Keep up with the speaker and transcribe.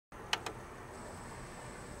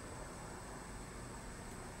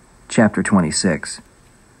Chapter 26.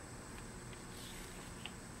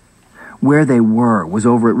 Where they were was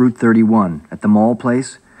over at Route 31, at the mall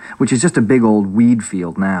place, which is just a big old weed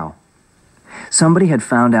field now. Somebody had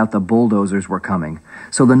found out the bulldozers were coming,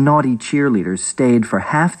 so the naughty cheerleaders stayed for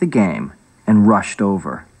half the game and rushed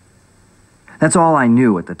over. That's all I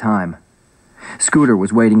knew at the time. Scooter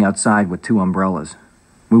was waiting outside with 2 umbrellas.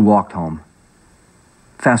 We walked home.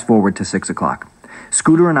 Fast forward to 6 o'clock.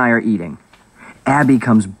 Scooter and I are eating. Abby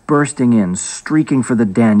comes bursting in, streaking for the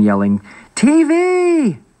den, yelling,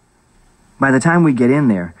 "TV!" By the time we get in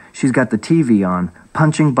there, she's got the TV on,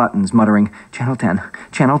 punching buttons, muttering, "Channel 10,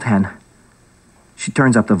 Channel 10. She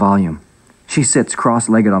turns up the volume. She sits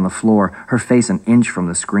cross-legged on the floor, her face an inch from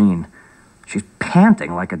the screen. She's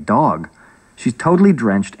panting like a dog. She's totally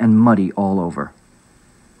drenched and muddy all over.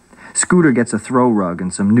 Scooter gets a throw rug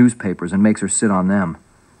and some newspapers and makes her sit on them.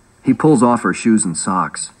 He pulls off her shoes and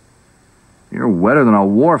socks. "You're wetter than a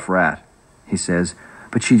wharf rat," he says,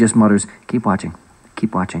 but she just mutters, "Keep watching,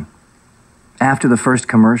 keep watching." After the first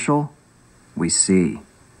commercial, we see.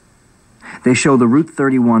 They show the Route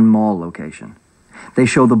 31 mall location. They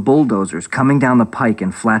show the bulldozers coming down the pike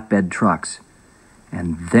in flatbed trucks.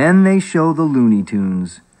 And then they show the Looney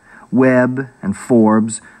Tunes. Webb and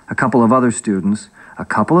Forbes, a couple of other students, a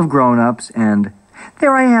couple of grown-ups, and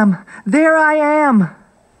there I am,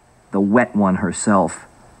 the wet one herself.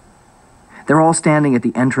 They're all standing at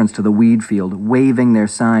the entrance to the weed field, waving their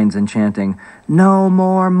signs and chanting, "No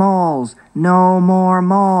more malls, no more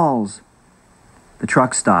malls." The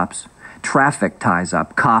truck stops, traffic ties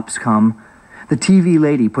up, cops come. The TV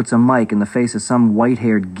lady puts a mic in the face of some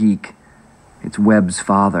white-haired geek. It's Webb's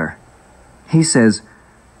father. He says,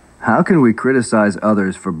 "How can we criticize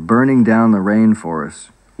others for burning down the rainforests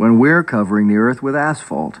when we're covering the earth with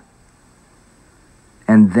asphalt?"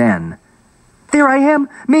 And then, "There I am!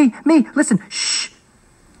 Me! Listen, shh!"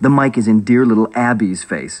 The mic is in dear little Abby's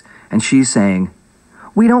face, and she's saying,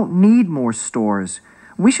 "We don't need more stores.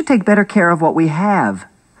 We should take better care of what we have.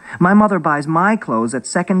 My mother buys my clothes at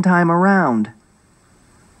second time around."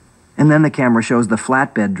 And then the camera shows the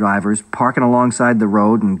flatbed drivers parking alongside the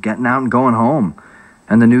road and getting out and going home,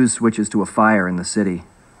 and the news switches to a fire in the city.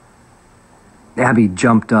 Abby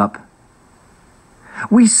jumped up.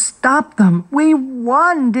 "We stopped them! We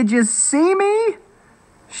won! Did you see me?"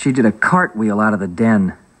 She did a cartwheel out of the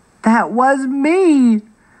den. "That was me!"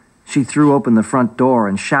 She threw open the front door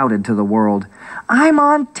and shouted to the world, "I'm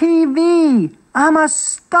on TV! I'm a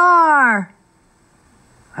star!"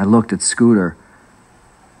 I looked at Scooter.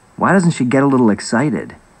 Why doesn't she get a little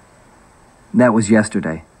excited? That was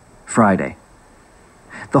yesterday, Friday.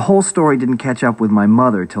 The whole story didn't catch up with my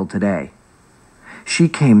mother till today. She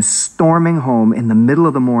came storming home in the middle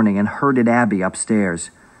of the morning and herded Abby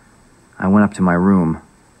upstairs. I went up to my room.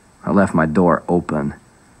 I left my door open.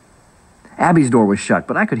 Abby's door was shut,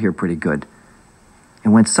 but I could hear pretty good. It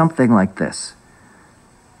went something like this.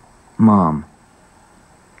 "Mom,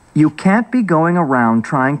 you can't be going around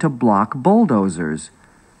trying to block bulldozers."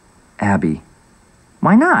 Abby,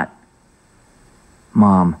 "Why not?"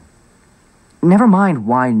 Mom, "Never mind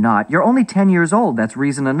why not. You're only 10 years old. That's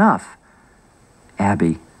reason enough."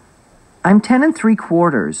 Abby, "I'm 10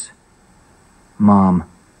 3/4. Mom,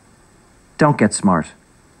 "Don't get smart."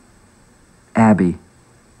 Abby,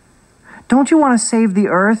 "Don't you want to save the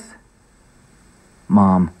earth?"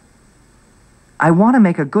 Mom, "I want to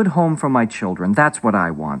make a good home for my children. That's what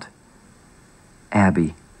I want."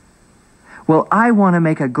 Abby, "Well, I want to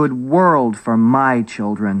make a good world for my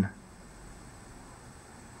children."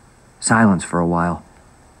 Silence for a while.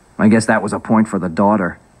 I guess that was a point for the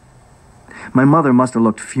daughter. My mother must have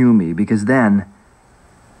looked fumy, because then,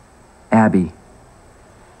 "Abby,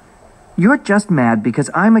 you're just mad because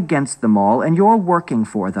I'm against them all and you're working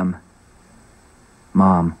for them."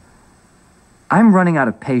 Mom, "I'm running out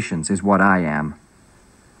of patience is what I am."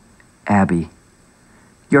 Abby,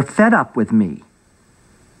 "You're fed up with me."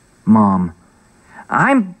 Mom,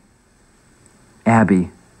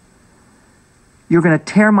 Abby, "You're going to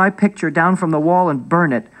tear my picture down from the wall and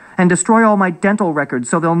burn it, and destroy all my dental records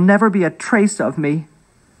so there'll never be a trace of me."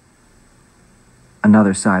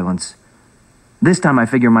 Another silence. This time I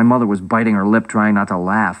figure my mother was biting her lip, trying not to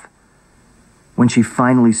laugh. When she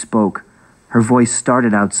finally spoke, her voice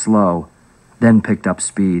started out slow, then picked up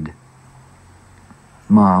speed.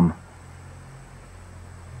 "Mom,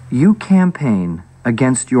 you campaign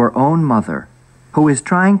against your own mother, who is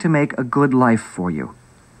trying to make a good life for you.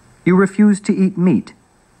 You refuse to eat meat.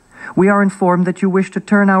 We are informed that you wish to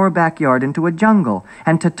turn our backyard into a jungle,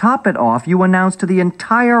 and to top it off, you announce to the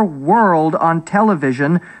entire world on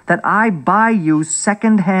television that I buy you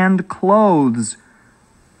second-hand clothes."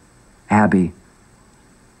 Abby,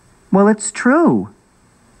 Well, it's true.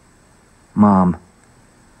 Mom.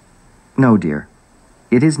 No, dear.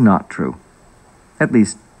 It is not true. At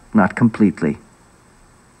least, not completely.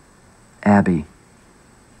 Abby.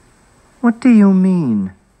 What do you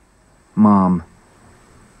mean? Mom.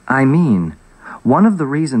 I mean, one of the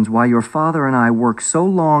reasons why your father and I work so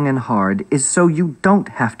long and hard is so you don't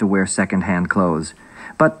have to wear second-hand clothes.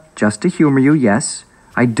 But just to humor you, yes,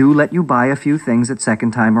 I do let you buy a few things at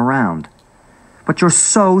second time around. But you're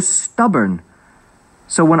so stubborn.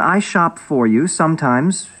 So when I shop for you,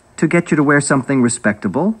 sometimes, to get you to wear something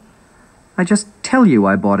respectable, I just tell you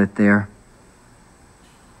I bought it there.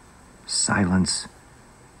 Silence.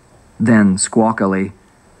 Then, squawkily,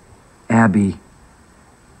 Abby.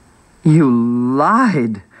 You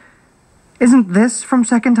lied. Isn't this from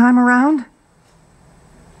second time around?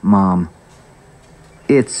 Mom.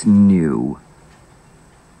 It's new.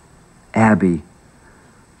 Abby.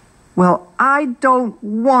 Well, I don't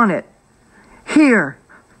want it. Here.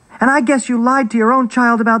 And I guess you lied to your own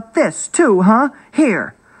child about this, too, huh?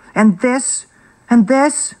 Here. And this. And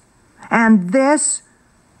this. And this.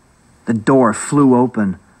 The door flew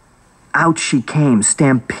open. Out she came,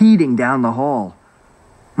 stampeding down the hall.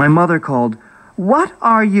 My mother called, "What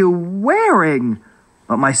are you wearing?"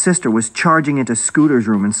 But my sister was charging into Scooter's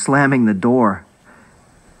room and slamming the door.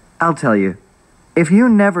 I'll tell you, if you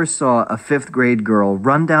never saw a fifth-grade girl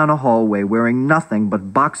run down a hallway wearing nothing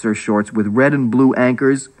but boxer shorts with red and blue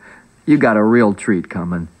anchors, you got a real treat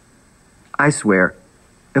coming. I swear,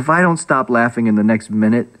 if I don't stop laughing in the next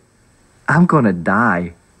minute, I'm gonna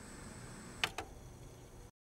die.